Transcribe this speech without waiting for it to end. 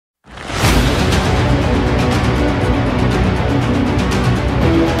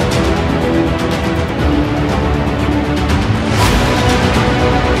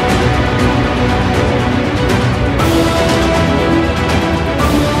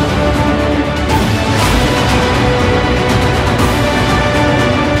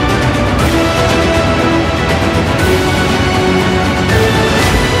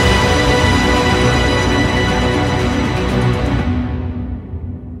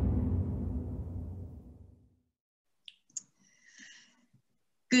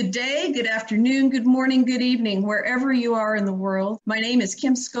Good day, good afternoon, good morning, good evening, wherever you are in the world. My name is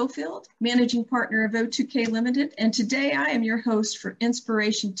Kim Schofield, Managing Partner of O2K Limited, and today I am your host for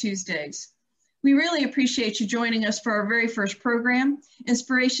Inspiration Tuesdays. We really appreciate you joining us for our very first program.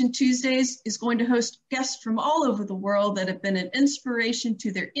 Inspiration Tuesdays is going to host guests from all over the world that have been an inspiration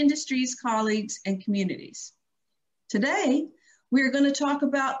to their industries, colleagues, and communities. Today, we are going to talk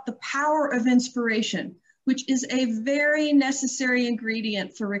about the power of inspiration, which is a very necessary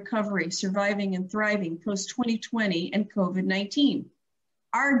ingredient for recovery, surviving, and thriving post-2020 and COVID-19.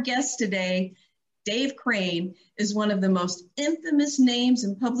 Our guest today, Dave Crane, is one of the most infamous names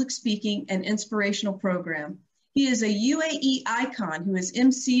in public speaking and inspirational program. He is a UAE icon who has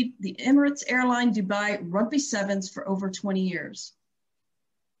emceed the Emirates Airline Dubai Rugby Sevens for over 20 years.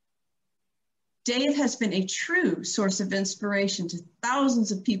 Dave has been a true source of inspiration to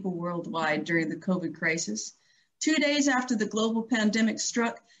thousands of people worldwide during the COVID crisis. 2 days after the global pandemic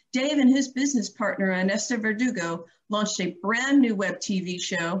struck, Dave and his business partner, Anesta Verdugo, launched a brand new web TV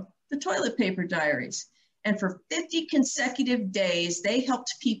show, The Toilet Paper Diaries. And for 50 consecutive days, they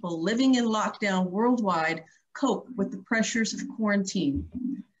helped people living in lockdown worldwide cope with the pressures of quarantine.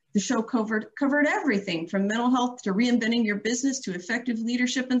 The show covered everything from mental health to reinventing your business to effective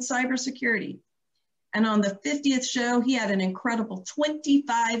leadership and cybersecurity. And on the 50th show, he had an incredible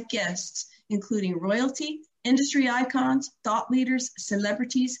 25 guests, including royalty, industry icons, thought leaders,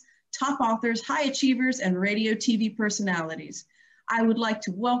 celebrities, top authors, high achievers, and radio TV personalities. I would like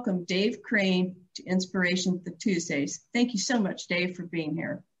to welcome Dave Crane to Inspiration for Tuesdays. Thank you so much, Dave, for being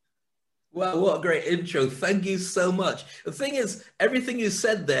here. Well, what a great intro. Thank you so much. The thing is, everything you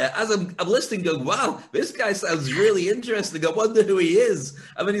said there, as I'm listening, going, wow, this guy sounds really interesting. I wonder who he is.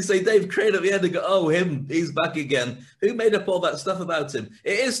 And then you say Dave Crane at the end and go, oh, him, he's back again. Who made up all that stuff about him?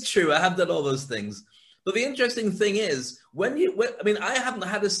 It is true. I have done all those things. But the interesting thing is, I haven't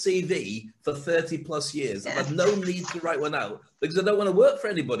had a CV for 30 plus years. I've had no need to write one out because I don't want to work for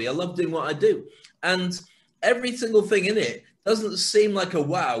anybody. I love doing what I do. And every single thing in it doesn't seem like a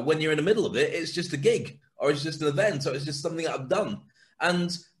wow when you're in the middle of it. It's just a gig or it's just an event or it's just something that I've done.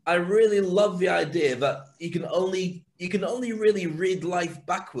 And I really love the idea that you can only really read life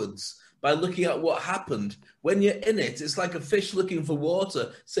backwards by looking at what happened. When you're in it, it's like a fish looking for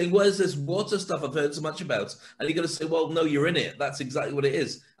water, saying, where's this water stuff I've heard so much about? And you're going to say, well, no, you're in it. That's exactly what it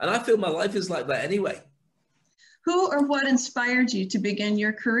is. And I feel my life is like that anyway. Who or what inspired you to begin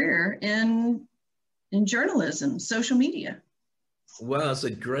your career in journalism, social media? Well, that's a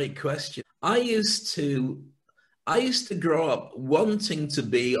great question. I used to grow up wanting to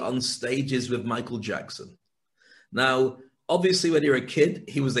be on stages with Michael Jackson. Now, obviously, when you're a kid,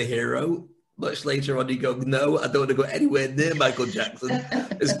 he was a hero. Much later on, you go, no, I don't want to go anywhere near Michael Jackson,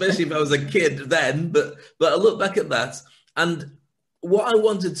 especially if I was a kid then. But I look back at that, and what I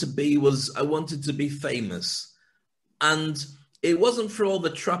wanted to be was I wanted to be famous. And it wasn't for all the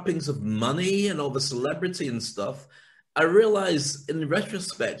trappings of money and all the celebrity and stuff. I realized in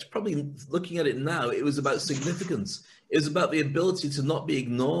retrospect, probably looking at it now, it was about significance. It was about the ability to not be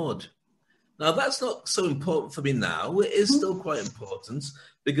ignored. Now, that's not so important for me now. It is still quite important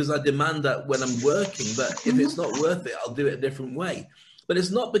because I demand that when I'm working, that if it's not worth it, I'll do it a different way. But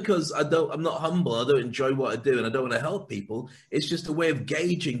it's not because I'm not humble, I don't enjoy what I do and I don't want to help people. It's just a way of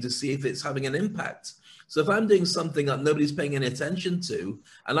gauging to see if it's having an impact. So if I'm doing something that nobody's paying any attention to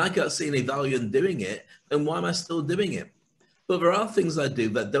and I can't see any value in doing it, then why am I still doing it? But there are things I do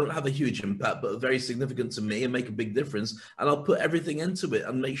that don't have a huge impact, but are very significant to me and make a big difference. And I'll put everything into it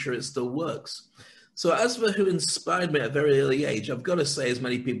and make sure it still works. So as for who inspired me at a very early age, I've got to say, as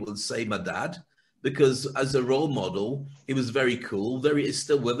many people would say, my dad, because as a role model, he was very cool. He's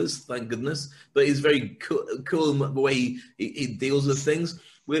still with us, thank goodness. But he's very cool in the way he deals with things.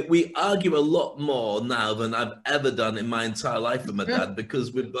 We argue a lot more now than I've ever done in my entire life with my dad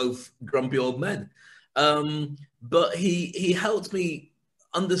because we're both grumpy old men. But he helped me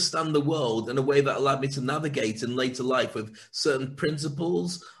understand the world in a way that allowed me to navigate in later life with certain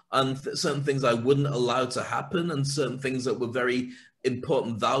principles and certain things I wouldn't allow to happen and certain things that were very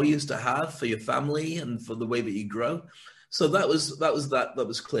important values to have for your family and for the way that you grow. So that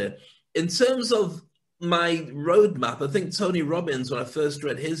was clear. In terms of my roadmap, I think Tony Robbins, when I first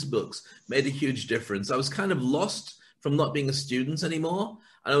read his books, made a huge difference. I was kind of lost from not being a student anymore.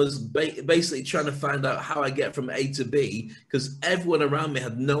 And I was basically trying to find out how I get from A to B because everyone around me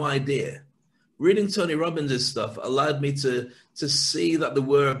had no idea. Reading Tony Robbins' stuff allowed me to see that there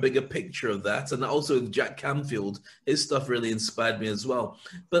were a bigger picture of that. And also with Jack Canfield, his stuff really inspired me as well.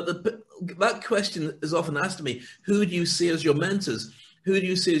 But that question is often asked to me, who do you see as your mentors? Who do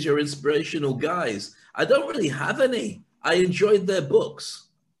you see as your inspirational guys? I don't really have any. I enjoyed their books.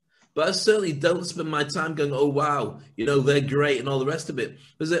 but I certainly don't spend my time going, oh, wow, they're great and all the rest of it.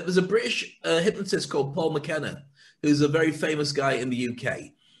 There's a British hypnotist called Paul McKenna, who's a very famous guy in the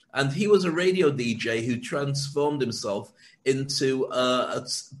UK. And he was a radio DJ who transformed himself into a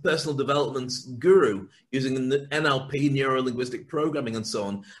personal development guru using the NLP, neuro-linguistic programming, and so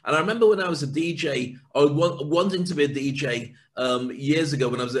on. And I remember when I was a DJ, or wanting to be a DJ years ago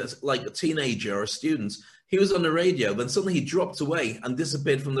when I was like a teenager or a student, he was on the radio, then suddenly he dropped away and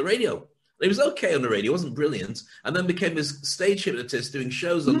disappeared from the radio. He was okay on the radio, wasn't brilliant, and then became this stage hypnotist doing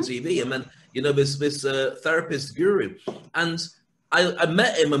shows on TV, and then, this therapist guru. And I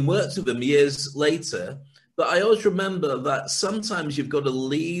met him and worked with him years later, but I always remember that sometimes you've got to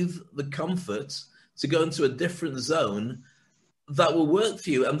leave the comfort to go into a different zone that will work for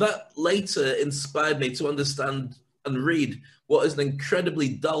you. And that later inspired me to understand and read what is an incredibly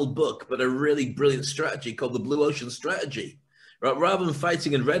dull book, but a really brilliant strategy called the Blue Ocean Strategy. Right? Rather than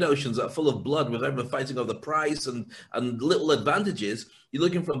fighting in red oceans that are full of blood with everyone fighting over the price and little advantages, you're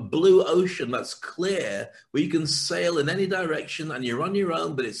looking for a blue ocean that's clear, where you can sail in any direction and you're on your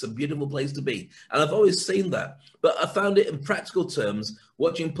own, but it's a beautiful place to be. And I've always seen that. But I found it in practical terms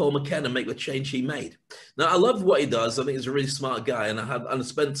watching Paul McKenna make the change he made. Now, I love what he does. I think he's a really smart guy, and I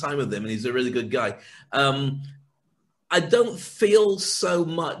spent time with him, and he's a really good guy. I don't feel so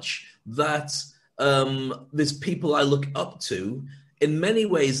much that there's people I look up to. In many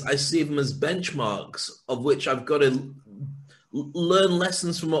ways, I see them as benchmarks of which I've got to learn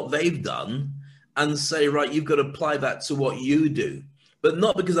lessons from what they've done and say, right, you've got to apply that to what you do. But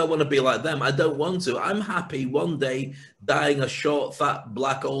not because I want to be like them. I don't want to. I'm happy one day dying a short, fat,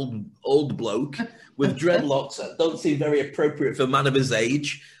 black, old bloke with dreadlocks that don't seem very appropriate for a man of his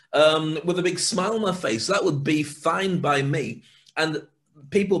age, with a big smile on my face. That would be fine by me. And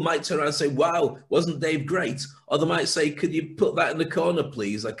people might turn around and say, wow, wasn't Dave great? Or they might say, could you put that in the corner,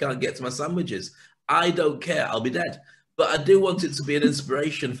 please? I can't get to my sandwiches. I don't care. I'll be dead. But I do want it to be an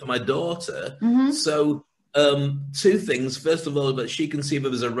inspiration for my daughter. So two things. First of all, that she can see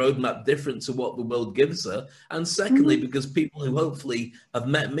there is a roadmap different to what the world gives her. And secondly, because people who hopefully have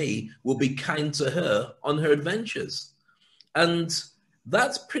met me will be kind to her on her adventures. And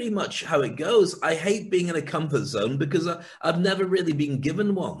that's pretty much how it goes. I hate being in a comfort zone because I've never really been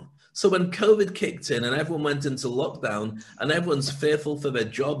given one. So when COVID kicked in and everyone went into lockdown and everyone's fearful for their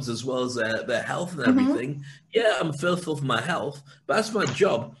jobs as well as their health and everything, yeah, I'm fearful for my health, but that's my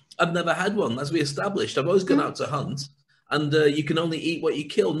job. I've never had one, as we established. I've always gone out to hunt, and you can only eat what you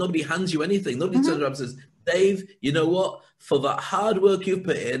kill. Nobody hands you anything. Nobody turns around and says, Dave, you know what? For that hard work you've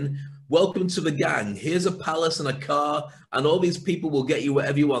put in, welcome to the gang. Here's a palace and a car, and all these people will get you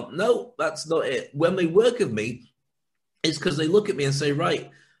whatever you want. No, that's not it. When they work with me, it's because they look at me and say, right,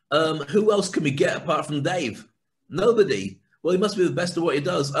 who else can we get apart from Dave? Nobody. Well, he must be the best at what he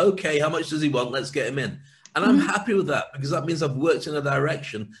does. Okay, how much does he want? Let's get him in. And I'm happy with that because that means I've worked in a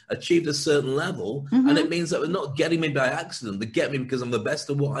direction, achieved a certain level, and it means that they're not getting me by accident. They get me because I'm the best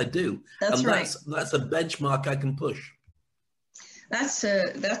at what I do. That's right. That's a benchmark I can push. That's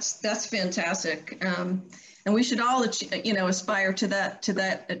fantastic, and we should all, aspire to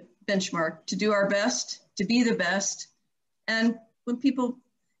that benchmark, to do our best, to be the best. And when people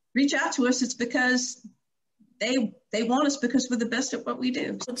reach out to us, it's because they want us because we're the best at what we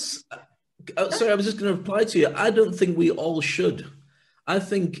do. Sorry, I was just going to reply to you. I don't think we all should. I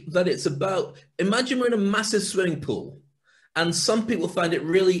think that it's about, imagine we're in a massive swimming pool, and some people find it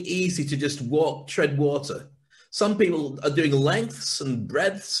really easy to just tread water. Some people are doing lengths and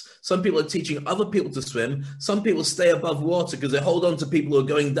breadths. Some people are teaching other people to swim. Some people stay above water because they hold on to people who are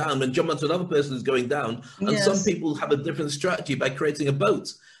going down and jump onto another person who's going down. And some people have a different strategy by creating a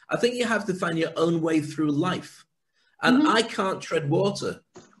boat. I think you have to find your own way through life. And I can't tread water.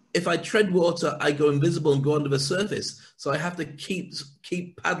 If I tread water, I go invisible and go under the surface. So I have to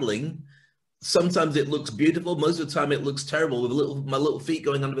keep paddling. Sometimes it looks beautiful. Most of the time it looks terrible with my little feet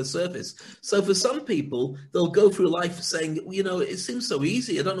going under the surface. So for some people, they'll go through life saying, it seems so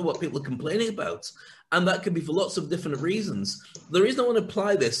easy. I don't know what people are complaining about. And that could be for lots of different reasons. The reason I want to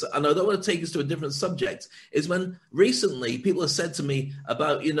apply this, and I don't want to take us to a different subject, is when recently people have said to me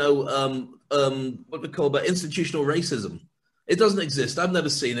about, what we call about institutional racism. It doesn't exist. I've never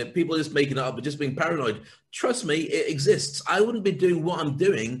seen it. People are just making it up and just being paranoid. Trust me, it exists. I wouldn't be doing what I'm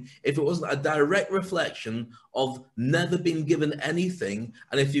doing if it wasn't a direct reflection of never being given anything.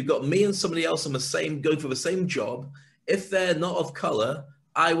 And if you've got me and somebody else on going for the same job, if they're not of color,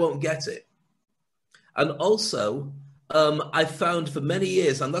 I won't get it. And also, I found for many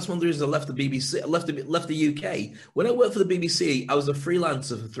years, and that's one of the reasons I left the BBC, left the UK. When I worked for the BBC, I was a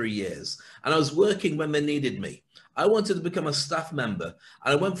freelancer for 3 years, and I was working when they needed me. I wanted to become a staff member,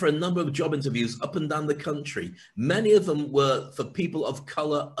 and I went for a number of job interviews up and down the country. Many of them were for people of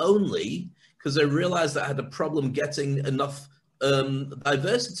color only, because I realized that I had a problem getting enough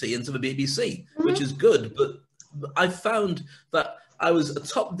diversity into the BBC, which is good. But I found that I was a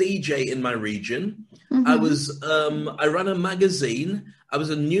top DJ in my region. I ran a magazine. I was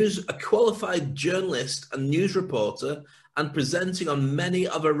a qualified journalist and news reporter, and presenting on many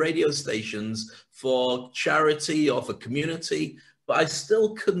other radio stations for charity or for community, but I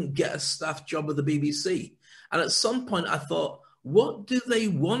still couldn't get a staff job with the BBC. And at some point I thought, what do they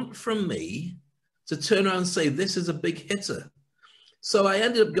want from me to turn around and say, this is a big hitter? So I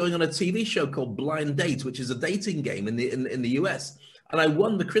ended up going on a TV show called Blind Date, which is a dating game in the US. And I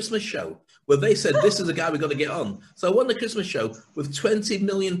won the Christmas show where they said, this is a guy we've got to get on. So I won the Christmas show with 20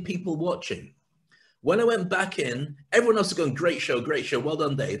 million people watching. When I went back in, everyone else was going, great show, well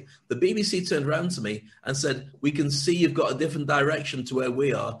done, Dave. The BBC turned around to me and said, we can see you've got a different direction to where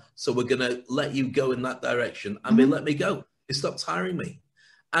we are, so we're going to let you go in that direction. And they let me go. They stopped hiring me.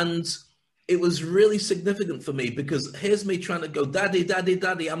 And it was really significant for me, because here's me trying to go, daddy, daddy,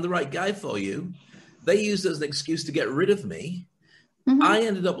 daddy, I'm the right guy for you. They used it as an excuse to get rid of me. I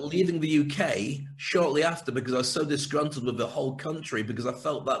ended up leaving the UK shortly after because I was so disgruntled with the whole country, because I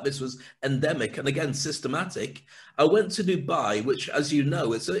felt that this was endemic and, again, systematic. I went to Dubai, which, as you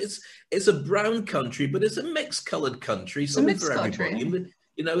know, it's a brown country, but it's a mixed-coloured country, something for everybody.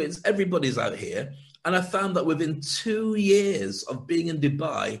 You know, it's everybody's out here. And I found that within 2 years of being in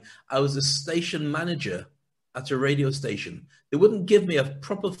Dubai, I was a station manager at a radio station. They wouldn't give me a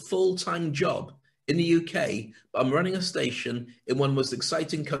proper full-time job in the UK, but I'm running a station in one of the most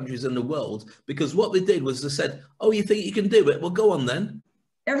exciting countries in the world, because what they did was they said, oh, you think you can do it? Well, go on then.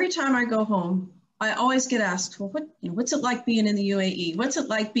 Every time I go home, I always get asked, well, what's it like being in the UAE? What's it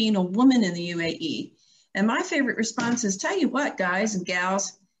like being a woman in the UAE? And my favorite response is, tell you what, guys and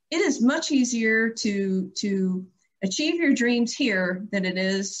gals, it is much easier to achieve your dreams here than it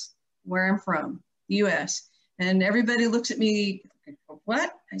is where I'm from, the US. And everybody looks at me,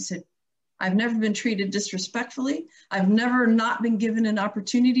 what? I said, I've never been treated disrespectfully. I've never not been given an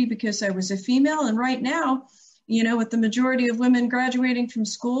opportunity because I was a female. And right now, you know, with the majority of women graduating from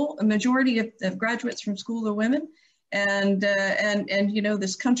school, a majority of graduates from school are women. And you know,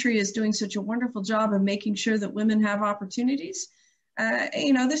 this country is doing such a wonderful job of making sure that women have opportunities.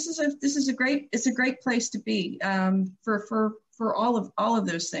 You know, this is a great place to be for all of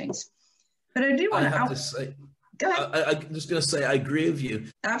those things. But I do want to have to say, I'm just going to say, I agree with you.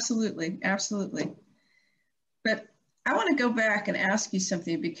 Absolutely. But I want to go back and ask you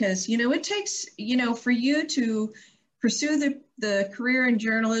something, because, you know, it takes, you know, for you to pursue the career in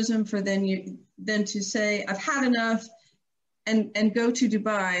journalism, for then to say, I've had enough and go to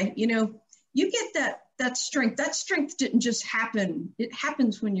Dubai, you know, you get that strength. That strength didn't just happen. It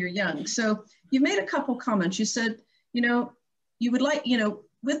happens when you're young. So you made a couple comments. You said, you know, you would like, you know,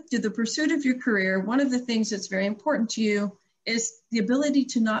 with the pursuit of your career, one of the things that's very important to you is the ability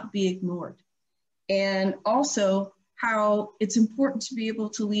to not be ignored. And also how it's important to be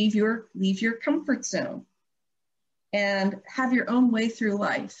able to leave your comfort zone and have your own way through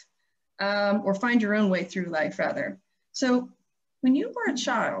life, or find your own way through life, rather. So when you were a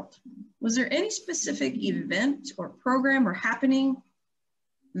child, was there any specific event or program or happening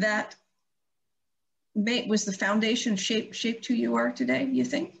that was the foundation shaped who you are today, you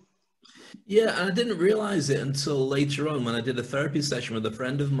think? Yeah, and I didn't realize it until later on when I did a therapy session with a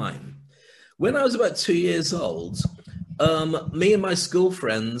friend of mine. When I was about 2 years old, me and my school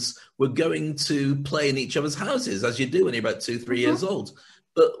friends were going to play in each other's houses, as you do when you're about 2-3 years old.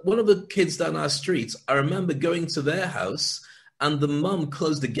 But one of the kids down our street, I remember going to their house and the mum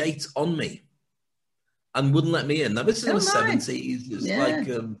closed the gate on me and wouldn't let me in. Now, this is in the 70s. It's like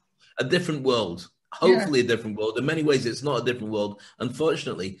a different world. Hopefully a different world. In many ways, it's not a different world,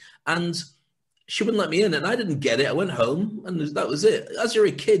 unfortunately. And she wouldn't let me in, and I didn't get it. I went home, and that was it. As you're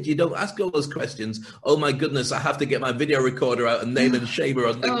a kid, you don't ask all those questions. Oh, my goodness, I have to get my video recorder out and name and shame her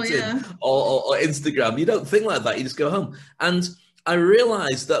on LinkedIn or Instagram. You don't think like that. You just go home. And I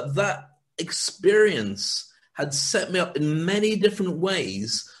realized that experience had set me up in many different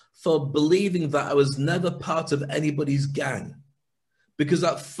ways for believing that I was never part of anybody's gang. Because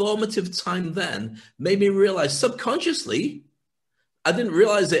that formative time then made me realize subconsciously, I didn't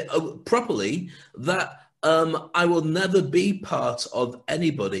realize it properly, that I will never be part of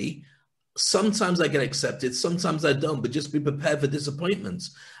anybody. Sometimes I get accepted, sometimes I don't, but just be prepared for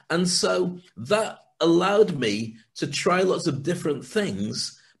disappointments. And so that allowed me to try lots of different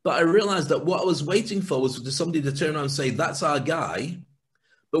things. But I realized that what I was waiting for was for somebody to turn around and say, that's our guy.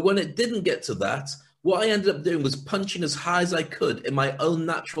 But when it didn't get to that, what I ended up doing was punching as high as I could in my own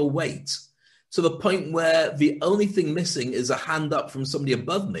natural weight, to the point where the only thing missing is a hand up from somebody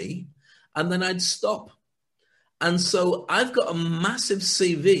above me, and then I'd stop. And so I've got a massive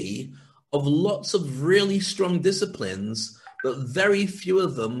CV of lots of really strong disciplines, but very few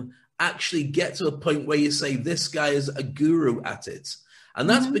of them actually get to a point where you say, this guy is a guru at it. And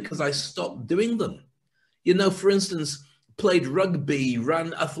that's because I stopped doing them. You know, for instance, played rugby,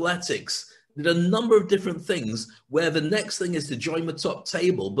 ran athletics, did a number of different things where the next thing is to join the top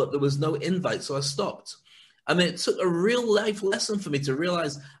table, but there was no invite, so I stopped. I mean, it took a real life lesson for me to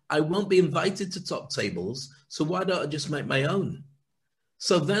realize I won't be invited to top tables, so why don't I just make my own?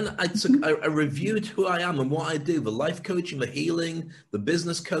 So then I reviewed who I am and what I do, the life coaching, the healing, the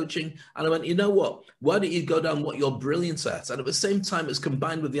business coaching. And I went, you know what? Why don't you go down what you're brilliant at? And at the same time, it's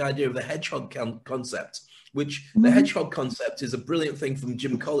combined with the idea of the hedgehog concept, which the hedgehog concept is a brilliant thing from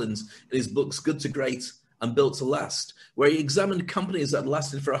Jim Collins in his books, Good to Great and Built to Last, where he examined companies that had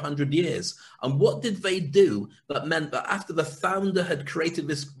lasted for 100 years. And what did they do that meant that after the founder had created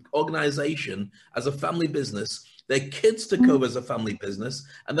this organization as a family business, their kids took over as a family business,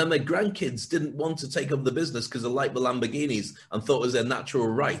 and then their grandkids didn't want to take over the business because they liked the Lamborghinis and thought it was their natural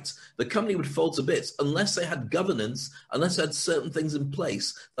right. The company would fall to bits unless they had governance, unless they had certain things in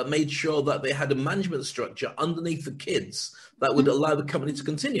place that made sure that they had a management structure underneath the kids that would allow the company to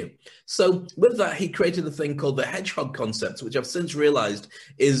continue. So with that, he created a thing called the hedgehog concept, which I've since realized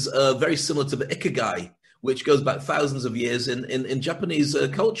is very similar to the ikigai, which goes back thousands of years in Japanese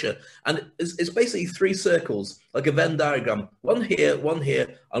culture. And it's basically three circles, like a Venn diagram, one here,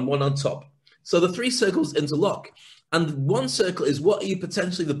 and one on top. So the three circles interlock. And one circle is, what are you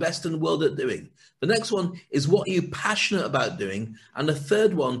potentially the best in the world at doing? The next one is, what are you passionate about doing? And the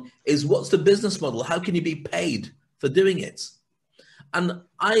third one is, what's the business model? How can you be paid for doing it? And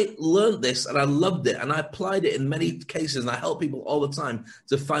I learned this and I loved it, and I applied it in many cases, and I help people all the time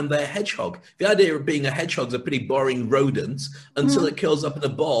to find their hedgehog. The idea of being a hedgehog is a pretty boring rodent until it curls up in a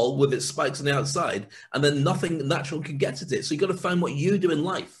ball with its spikes on the outside, and then nothing natural can get at it. So you've got to find what you do in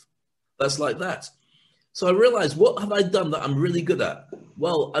life that's like that. So I realized, what have I done that I'm really good at?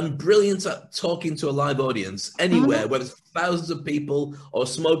 Well, I'm brilliant at talking to a live audience anywhere, whether it's thousands of people or a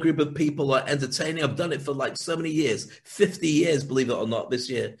small group of people, or entertaining. I've done it for like so many years, 50 years, believe it or not, this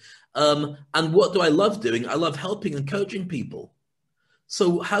year. And what do I love doing? I love helping and coaching people.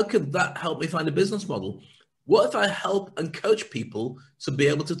 So how could that help me find a business model? What if I help and coach people to be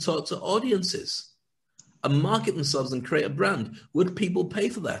able to talk to audiences and market themselves and create a brand? Would people pay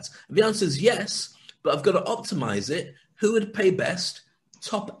for that? And the answer is yes. But I've got to optimize it. Who would pay best?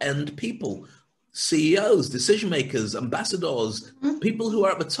 Top-end people, CEOs, decision makers, ambassadors, people who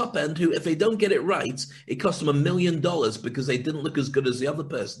are at the top end who, if they don't get it right, it costs them $1 million because they didn't look as good as the other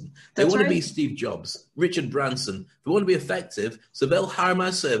person. They want to be Steve Jobs, Richard Branson. They want to be effective, so they'll hire my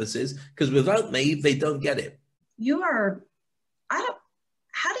services because without me, they don't get it.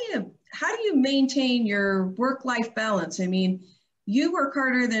 How do you maintain your work-life balance? I mean, you work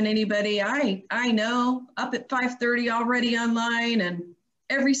harder than anybody I know, up at 5:30 already online and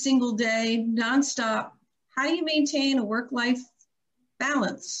every single day, nonstop. How do you maintain a work-life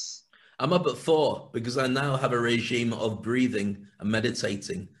balance? I'm up at 4 because I now have a regime of breathing and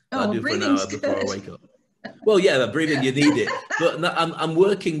meditating that I do for an hour before I wake up. Well, yeah, breathing, you need it. But I'm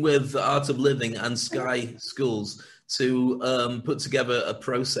working with the Art of Living and Sky Schools to put together a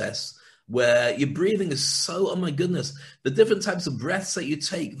process where your breathing is so, oh my goodness, the different types of breaths that you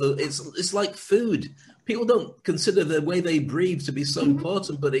take, it's like food. People don't consider the way they breathe to be so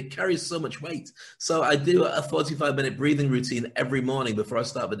important, but it carries so much weight. So I do a 45-minute breathing routine every morning before I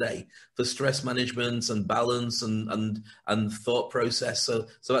start the day for stress management and balance and thought process. So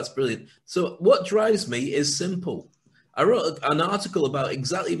that's brilliant. So what drives me is simple. I wrote an article about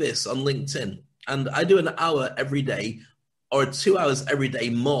exactly this on LinkedIn, and I do an hour every day or 2 hours every day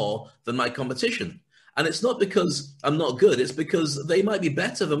more than my competition. And it's not because I'm not good. It's because they might be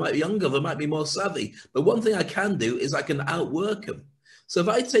better, they might be younger, they might be more savvy. But one thing I can do is I can outwork them. So if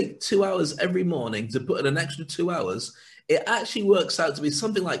I take 2 hours every morning to put in an extra 2 hours, it actually works out to be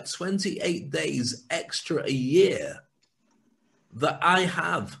something like 28 days extra a year that I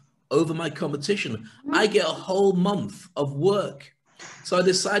have over my competition. I get a whole month of work. So I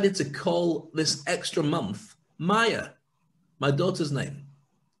decided to call this extra month Maya, my daughter's name.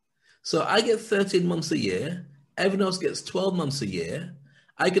 So I get 13 months a year. Everyone else gets 12 months a year.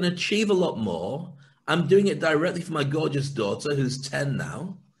 I can achieve a lot more. I'm doing it directly for my gorgeous daughter, who's 10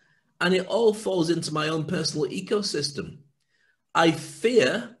 now. And it all falls into my own personal ecosystem. I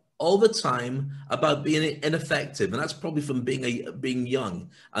fear all the time about being ineffective, and that's probably from being young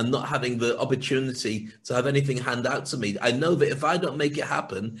and not having the opportunity to have anything hand out to me. I know that if I don't make it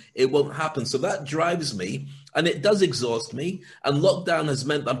happen, it won't happen. So that drives me, and it does exhaust me. And lockdown has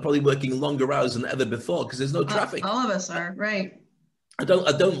meant I'm probably working longer hours than ever before because there's no traffic. All of us are, right? I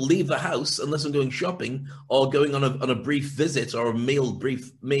don't leave the house unless I'm going shopping or going on a brief visit or a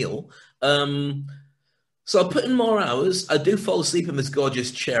brief meal. So I put in more hours. I do fall asleep in this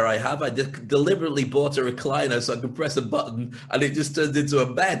gorgeous chair I have. I deliberately bought a recliner so I could press a button and it just turns into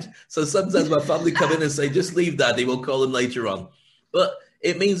a bed. So sometimes my family come in and say, just leave Daddy, we'll call him later on. But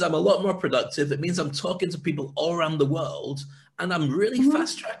it means I'm a lot more productive. It means I'm talking to people all around the world and I'm really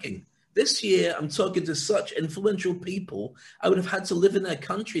fast tracking. This year, I'm talking to such influential people. I would have had to live in their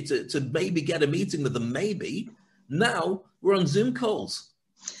country to maybe get a meeting with them, maybe. Now we're on Zoom calls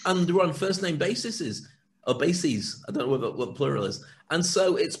and we're on first name bases. Or bases, I don't know what plural is. And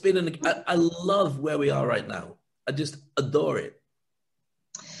so it's been, I love where we are right now. I just adore it.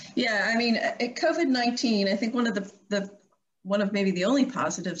 Yeah, I mean, COVID-19, I think one of maybe the only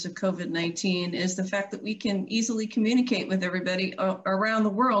positives of COVID-19 is the fact that we can easily communicate with everybody around the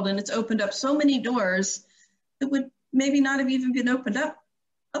world. And it's opened up so many doors that would maybe not have even been opened up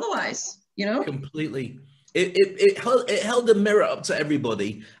otherwise, you know? Completely. It held a mirror up to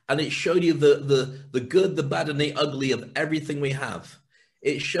everybody, and it showed you the good, the bad, and the ugly of everything we have.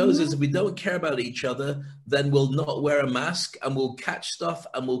 It shows us if we don't care about each other, then we'll not wear a mask, and we'll catch stuff,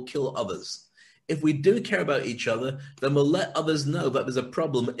 and we'll kill others. If we do care about each other, then we'll let others know that there's a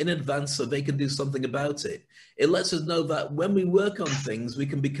problem in advance so they can do something about it. It lets us know that when we work on things, we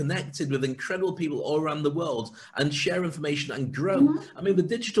can be connected with incredible people all around the world and share information and grow. I mean, the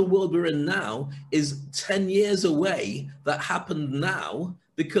digital world we're in now is 10 years away. That happened now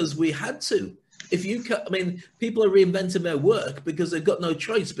because we had to. People are reinventing their work because they've got no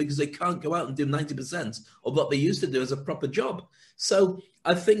choice because they can't go out and do 90% of what they used to do as a proper job. So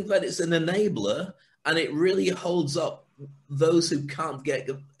I think that it's an enabler and it really holds up those who can't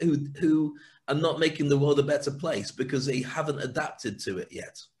who are not making the world a better place because they haven't adapted to it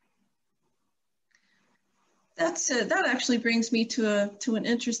yet. That actually brings me to an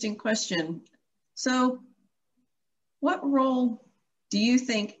interesting question. So what role do you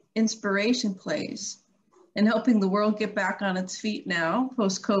think inspiration plays in helping the world get back on its feet now,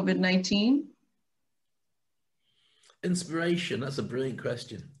 post-COVID-19? Inspiration, that's a brilliant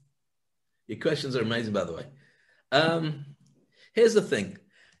question. Your questions are amazing, by the way. Here's the thing.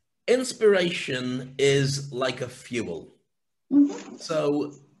 Inspiration is like a fuel.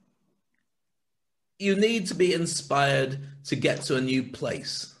 So you need to be inspired to get to a new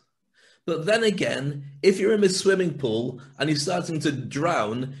place. But then again, if you're in a swimming pool and you're starting to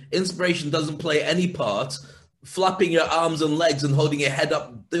drown, inspiration doesn't play any part. Flapping your arms and legs and holding your head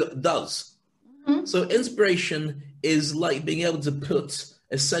up does. So inspiration is like being able to put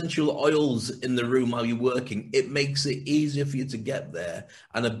essential oils in the room while you're working. It makes it easier for you to get there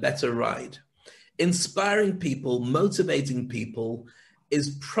and a better ride. Inspiring people, motivating people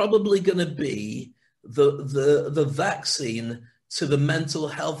is probably going to be the vaccine to the mental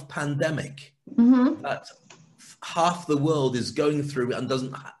health pandemic that half the world is going through and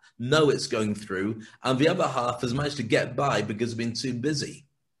doesn't know it's going through, and the other half has managed to get by because they've been too busy.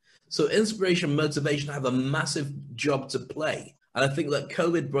 So inspiration and motivation have a massive job to play. And I think that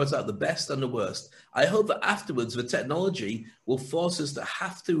COVID brought out the best and the worst. I hope that afterwards the technology will force us to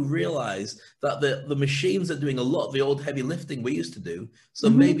have to realize that the machines are doing a lot of the old heavy lifting we used to do. So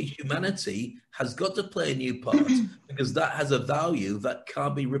maybe humanity has got to play a new part because that has a value that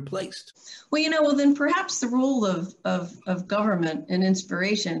can't be replaced. Well, then perhaps the role of government and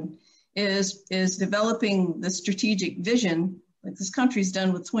inspiration is developing the strategic vision, like this country's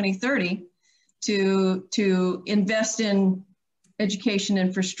done with 2030, to invest in education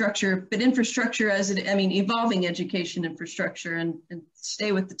infrastructure, but infrastructure evolving education infrastructure and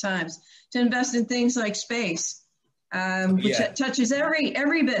stay with the times, to invest in things like space, which touches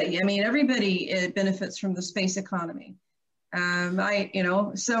everybody. I mean, everybody benefits from the space economy. Maybe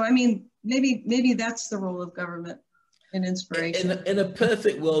that's the role of government and inspiration. In a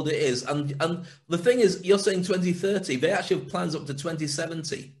perfect world, it is. And the thing is, you're saying 2030, they actually have plans up to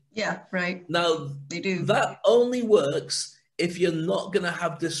 2070. Yeah, right. Now, they do. That only works if you're not going to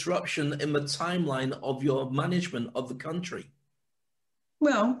have disruption in the timeline of your management of the country.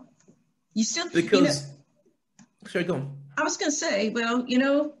 Well, you still... Sorry, go on. I was going to say,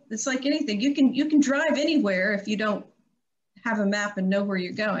 it's like anything. You can drive anywhere if you don't have a map and know where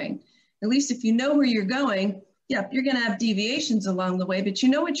you're going. At least if you know where you're going, yeah, you're going to have deviations along the way, but you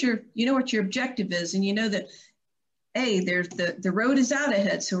know what your objective is, and you know that hey, there's the road is out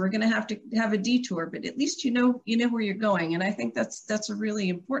ahead, so we're going to have a detour, but at least you know where you're going. And I think that's a really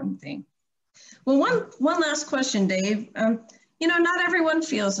important thing. Well, one last question, Dave. Not everyone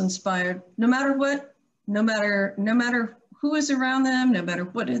feels inspired, no matter what, no matter who is around them, no matter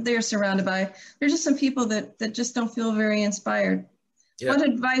what they're surrounded by. There's just some people that just don't feel very inspired. Yeah. What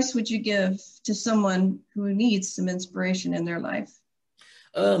advice would you give to someone who needs some inspiration in their life?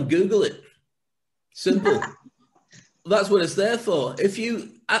 Google it. Simple. That's what it's there for. If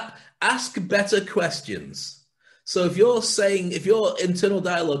you ask better questions. So if your internal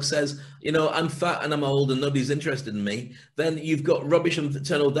dialogue says, I'm fat and I'm old and nobody's interested in me, then you've got rubbish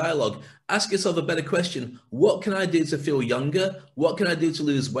internal dialogue. Ask yourself a better question. What can I do to feel younger? What can I do to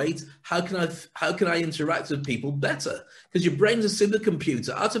lose weight? How can I interact with people better? Because your brain's a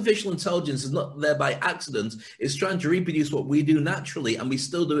supercomputer. Artificial intelligence is not there by accident. It's trying to reproduce what we do naturally, and we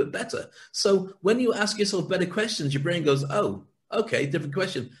still do it better. So when you ask yourself better questions, your brain goes, oh, okay, different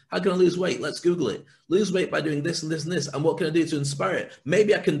question. How can I lose weight? Let's Google it. Lose weight by doing this and this and this. And what can I do to inspire it?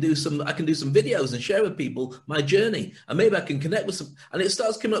 Maybe I can do some videos and share with people my journey. And maybe I can connect with some, and it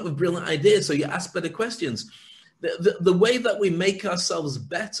starts coming up with brilliant ideas. So you ask better questions. The way that we make ourselves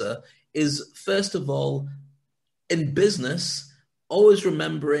better is, first of all, in business, always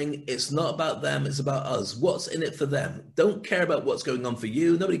remembering it's not about them, it's about us. What's in it for them? Don't care about what's going on for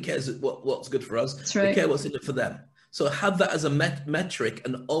you. Nobody cares what's good for us. That's right. They care what's in it for them. So have that as a metric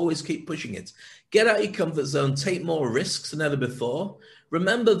and always keep pushing it. Get out of your comfort zone, take more risks than ever before.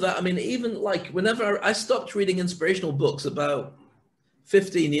 Remember that, even like whenever I stopped reading inspirational books about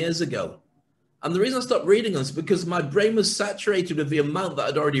 15 years ago. And the reason I stopped reading them is because my brain was saturated with the amount that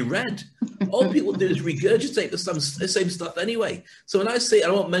I'd already read. All people do is regurgitate the same stuff anyway. So when I say, I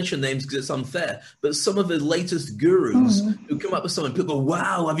won't mention names because it's unfair, but some of the latest gurus who come up with something, people go,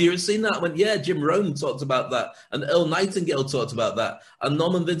 wow, have you ever seen that? I went, yeah, Jim Rohn talked about that. And Earl Nightingale talked about that. And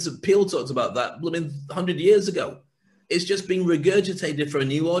Norman Vincent Peale talked about that 100 years ago. It's just being regurgitated for a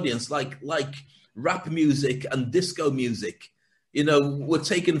new audience, like rap music and disco music. Were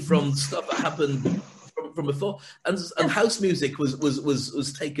taken from stuff that happened from before, and house music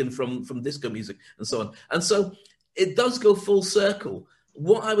was taken from disco music and so on. And so it does go full circle.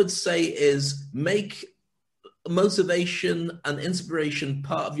 What I would say is make motivation and inspiration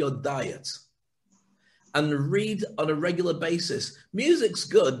part of your diet, and read on a regular basis. Music's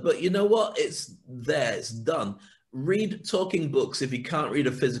good, but you know what? It's there. It's done. Read talking books if you can't read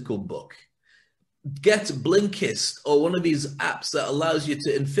a physical book. Get Blinkist or one of these apps that allows you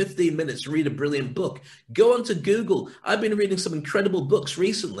to, in 15 minutes, read a brilliant book. Go onto Google. I've been reading some incredible books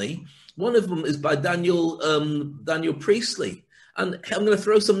recently. One of them is by Daniel Priestley. And I'm going to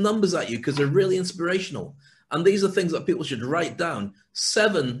throw some numbers at you because they're really inspirational. And these are things that people should write down.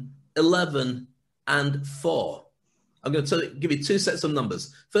 7, 11, and 4. I'm going to give you two sets of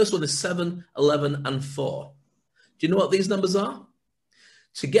numbers. First one is 7, 11, and 4. Do you know what these numbers are?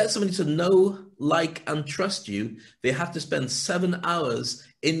 To get somebody to know, like, and trust you, they have to spend 7 hours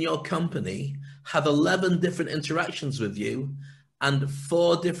in your company, have 11 different interactions with you, and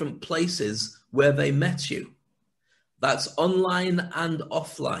 4 different places where they met you. That's online and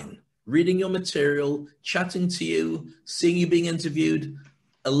offline. Reading your material, chatting to you, seeing you being interviewed,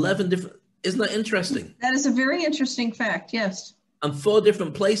 11 different... Isn't that interesting? That is a very interesting fact, yes. And 4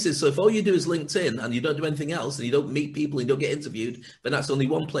 different places. So if all you do is LinkedIn and you don't do anything else and you don't meet people and you don't get interviewed, then that's only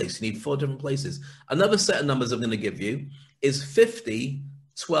one place. You need 4 different places. Another set of numbers I'm going to give you is 50,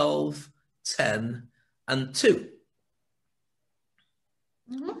 12, 10, and 2.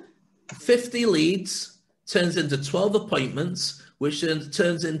 50 leads turns into 12 appointments, which then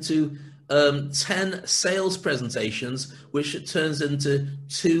turns into 10 sales presentations, which turns into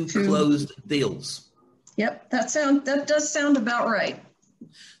 2 closed deals. Yep, that does sound about right.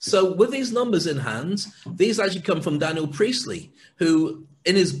 So with these numbers in hand, these actually come from Daniel Priestley, who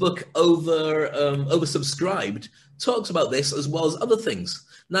in his book Oversubscribed talks about this as well as other things.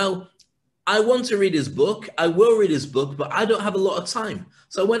 Now, I want to read his book. I will read his book, but I don't have a lot of time.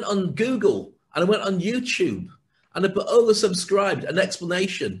 So I went on Google and I went on YouTube and I put Oversubscribed, an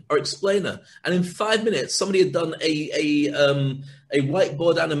explanation or explainer. And in 5 minutes, somebody had done a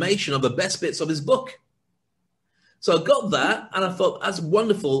whiteboard animation of the best bits of his book. So I got that, and I thought, that's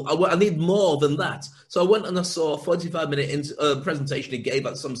wonderful. I need more than that. So I went and I saw a 45-minute presentation he gave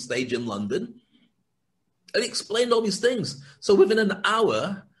at some stage in London. And he explained all these things. So within an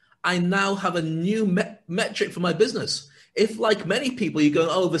hour, I now have a new metric for my business. If, like many people, you go,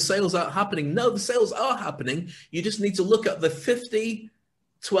 oh, the sales aren't happening. No, the sales are happening. You just need to look at the 50,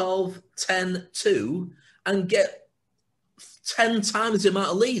 12, 10, 2, and get 10 times the amount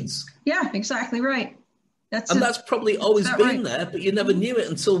of leads. Yeah, exactly right. That's And it. that's probably always been right. there, but you never knew it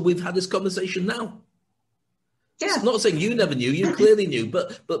until we've had this conversation now. Yeah. I'm not saying you never knew, you clearly knew,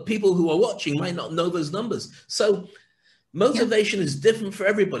 but people who are watching might not know those numbers. So motivation is different for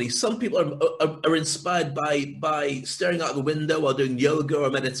everybody. Some people are inspired by staring out the window or doing yoga or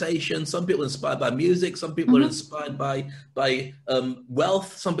meditation. Some people are inspired by music. Some people are inspired by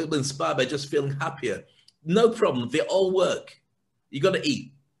wealth. Some people are inspired by just feeling happier. No problem. They all work. You got to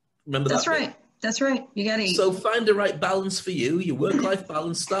eat. Remember that. That's right. That's right. You got to eat. So find the right balance for you, your work-life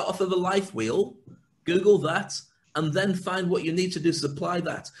balance. Start off with a life wheel. Google that. And then find what you need to do to supply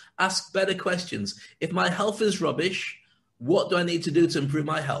that. Ask better questions. If my health is rubbish, what do I need to do to improve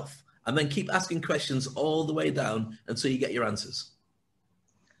my health? And then keep asking questions all the way down until you get your answers.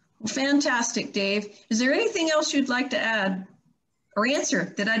 Well, fantastic, Dave. Is there anything else you'd like to add or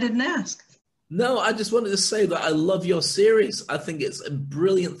answer that I didn't ask? No, I just wanted to say that I love your series. I think it's a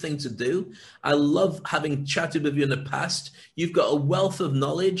brilliant thing to do. I love having chatted with you in the past. You've got a wealth of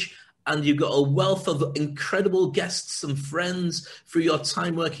knowledge. And you've got a wealth of incredible guests and friends through your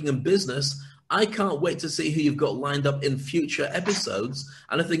time working in business. I can't wait to see who you've got lined up in future episodes.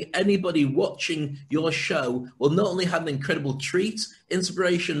 And I think anybody watching your show will not only have an incredible treat,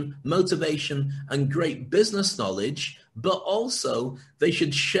 inspiration, motivation, and great business knowledge, but also they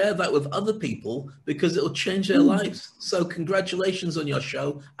should share that with other people because it will change their lives. So congratulations on your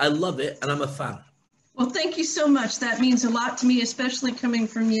show. I love it, and I'm a fan. Well, thank you so much. That means a lot to me, especially coming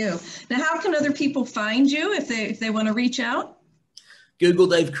from you. Now, how can other people find you if they want to reach out? Google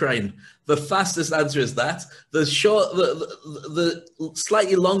Dave Crane. The fastest answer is that. The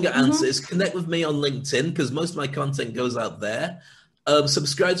slightly longer answer is connect with me on LinkedIn because most of my content goes out there.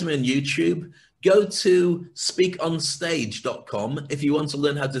 Subscribe to me on YouTube. Go to speakonstage.com if you want to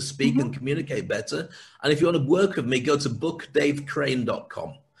learn how to speak and communicate better. And if you want to work with me, go to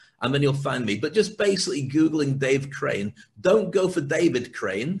bookdavecrane.com. And then you'll find me. But just basically Googling Dave Crane. Don't go for David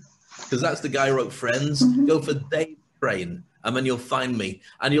Crane, because that's the guy who wrote Friends. Go for Dave Crane, and then you'll find me.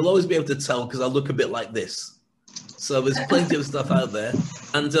 And you'll always be able to tell because I look a bit like this. So there's plenty of stuff out there.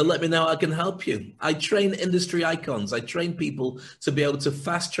 And let me know how I can help you. I train industry icons. I train people to be able to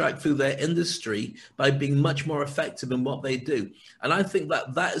fast track through their industry by being much more effective in what they do. And I think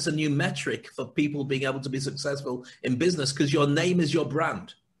that that is a new metric for people being able to be successful in business because your name is your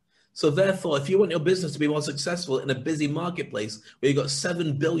brand. So therefore, if you want your business to be more successful in a busy marketplace where you've got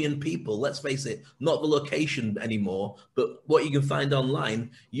 7 billion people, let's face it, not the location anymore, but what you can find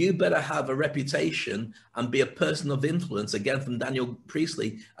online, you better have a reputation and be a person of influence, again from Daniel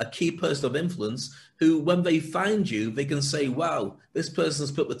Priestley, a key person of influence who, when they find you, they can say, wow, this person's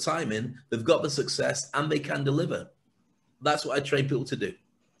put the time in, they've got the success, and they can deliver. That's what I train people to do.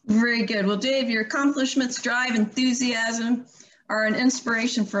 Very good. Well, Dave, your accomplishments, drive, enthusiasm are an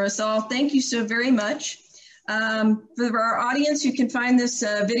inspiration for us all. Thank you so very much. For our audience, you can find this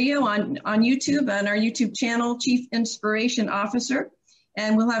video on YouTube on our YouTube channel, Chief Inspiration Officer,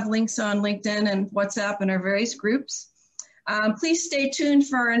 and we'll have links on LinkedIn and WhatsApp and our various groups. Please stay tuned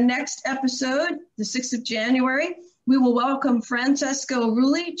for our next episode, the 6th of January. We will welcome Francesco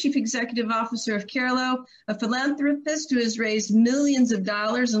Rulli, Chief Executive Officer of Carlo, a philanthropist who has raised millions of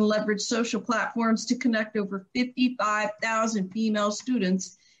dollars and leveraged social platforms to connect over 55,000 female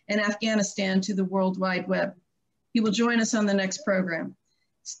students in Afghanistan to the World Wide Web. He will join us on the next program.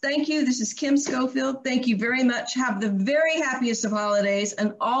 Thank you. This is Kim Schofield. Thank you very much. Have the very happiest of holidays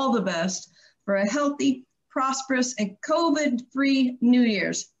and all the best for a healthy, prosperous, and COVID-free New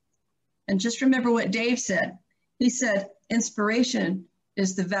Year's. And just remember what Dave said. He said, inspiration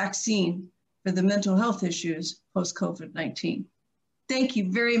is the vaccine for the mental health issues post-COVID-19. Thank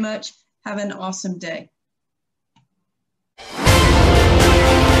you very much. Have an awesome day.